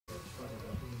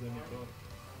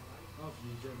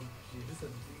J'ai juste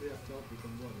habitué à faire des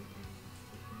combos avec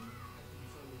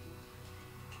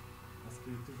parce que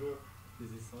toujours des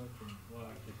essais comme voilà,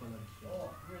 qui est pas l'habitude.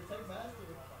 Oh, you're a tech master.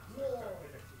 Whoa.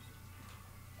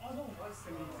 Oh no,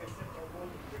 c'est les combos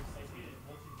de excited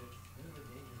multi-bits. This is a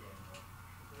danger game.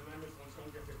 Remember, someone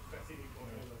gets excited in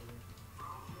combos.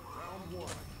 Round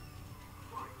one.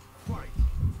 Fight.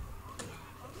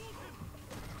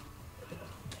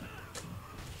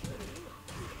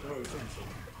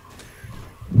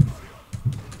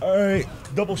 Alright,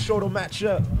 double shoulder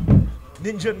matchup.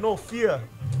 ninjaNOfear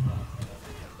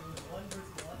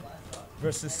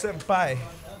versus Senpai.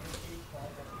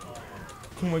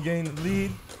 Kuma getting the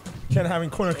lead. Ken having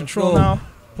corner control now.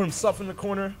 Put himself in the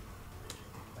corner.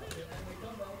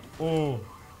 Oh.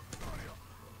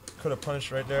 Could have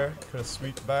punished right there. Could have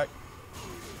sweeped back.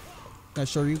 That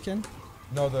Shoryuken?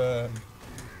 No, the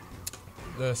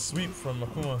sweep from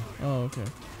Akuma. Oh, okay.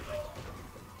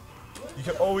 You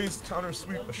can always counter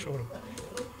sweep a shoulder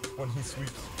when he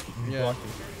sweeps. Yeah. Block it.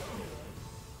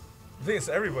 I think it's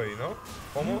everybody, no?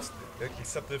 Almost.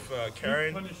 Except if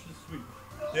Karen. Punish the sweep.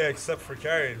 Yeah, except for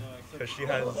Karen, because she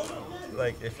has,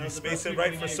 like, if you space it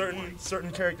right for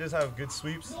certain characters have good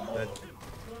sweeps. That.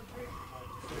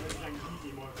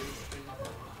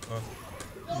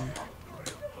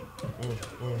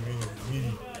 Oh,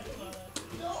 meaty.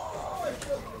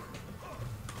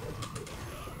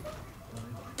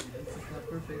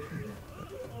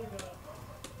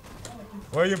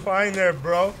 What are you implying there,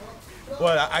 bro?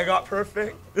 What, I got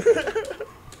perfect?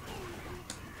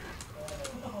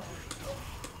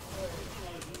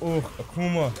 Oh,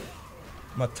 Akuma.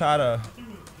 Matata.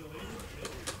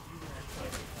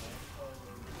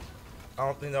 I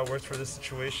don't think that works for this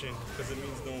situation because it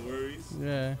means no worries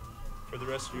Yeah. for the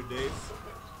rest of your days.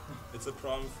 It's a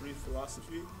problem-free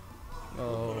philosophy.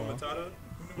 Oh. Hakuna Matata.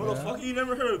 Motherfucker, you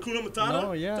never heard of Hakuna Matata?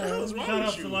 No, yeah. What the hell is wrong Shout with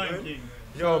out you, to Lion man? King.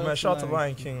 Yo, man, shout out to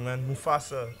Lion King, man.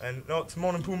 Mufasa. And no,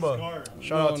 Timon and Pumbaa. Scar.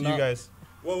 Shout out to No, you guys.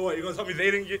 What? You gonna tell me they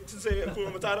didn't get to say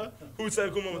Hakuna Matata? Who said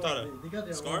Hakuna They got Matata?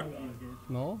 their Scar? own movies, dude.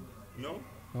 No? No?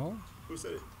 No? Who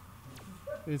said it?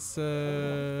 It's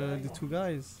the two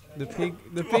guys. The pig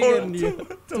and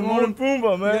the... Timon and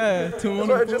Pumbaa, man. Yeah, Timon That's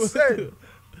what I and just Pumbaa. said.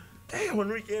 Damn,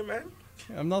 Enrique, man.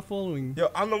 I'm not following. Yo,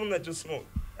 I'm the one that just smoked.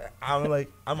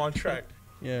 I'm on track.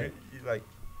 Yeah. You like,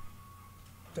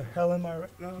 the hell am I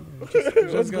right now?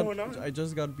 Just going on? I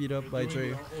just got beat up by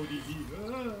Jay. ODB.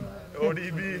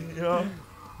 ODB, you know?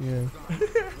 Yeah.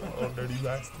 Oh, dirty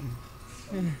bastard.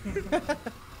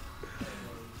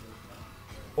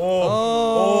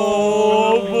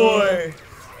 Oh boy.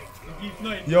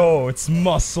 Yo, it's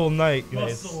muscle night,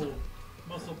 guys.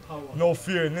 Muscle power. No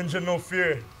fear,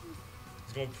 ninjaNOfear.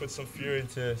 He's gonna put some fear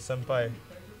into Senpai.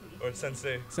 Or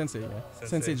Sensei. Sensei, yeah. Sensei.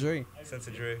 Sensei Dre.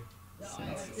 Sensei Dre.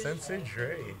 Sensei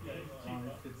Dre.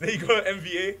 There you go,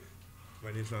 MVA.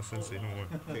 My name's not Sensei no more.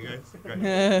 Okay, guys?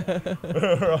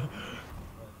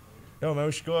 Yo, man,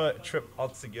 we should go on a trip all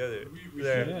together.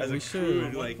 There, should. as Yeah, a we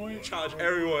crew, should. like, challenge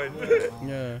everyone.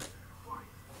 Yeah.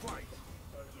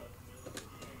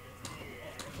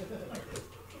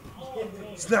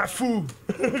 Snafu!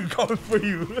 Coming for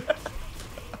you.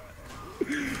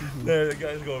 There, the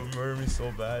guy's gonna murder me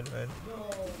so bad, man.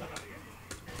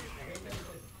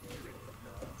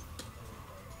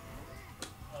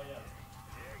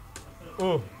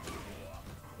 Oh.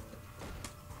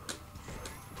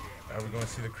 Are we gonna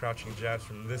see the crouching jabs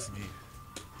from this geek?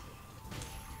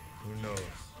 Who knows?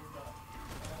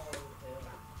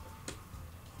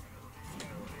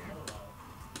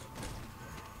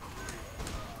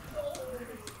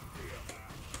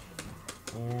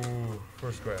 Ooh,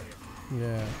 first grab.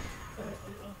 Yeah.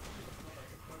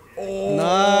 Oh!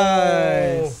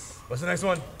 Nice. What's the next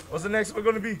one? What's the next one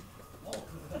gonna be?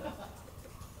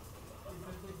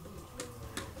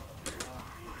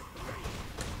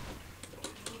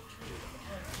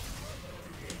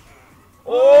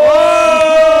 Oh!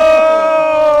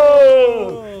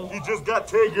 He just got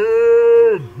taken.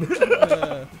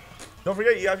 Yeah. Don't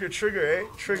forget, you have your trigger, eh?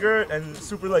 Trigger and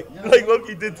super like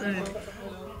Loki did to me.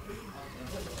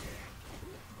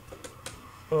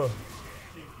 Oh.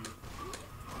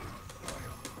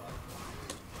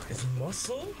 Is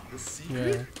muscle the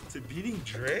secret to beating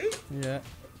Dre? Yeah.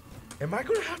 Am I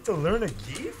gonna have to learn a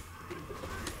gift?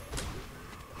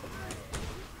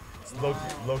 It's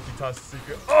Loki tossed the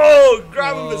secret. Oh,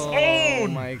 grab him his own! Oh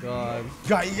my god.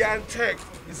 Got Yantek.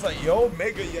 It's like, yo,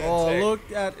 mega Yantek. Oh,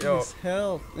 look at his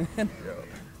health. Yo,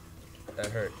 that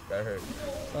hurt. That hurt.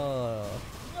 Oh.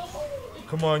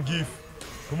 Come on, Geef.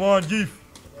 Come on, Geef.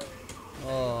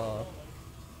 Oh.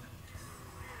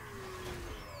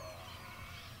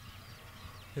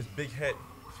 His big head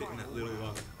fitting that little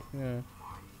Yeah.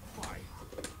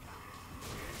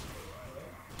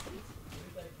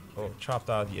 Oh, chopped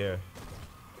out of the air.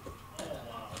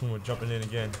 Kuma jumping in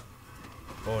again.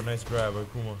 Oh, nice grab by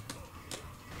Kuma.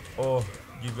 Oh,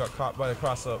 you got caught by the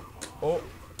cross up. Oh,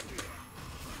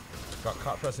 got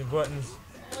caught pressing buttons.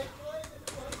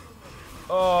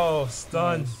 Oh,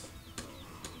 stunned. Nice.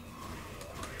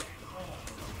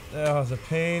 Yeah, the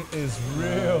pain is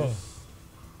real. Nice.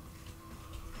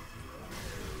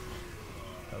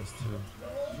 That was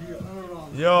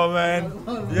two. Yo,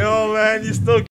 man. You still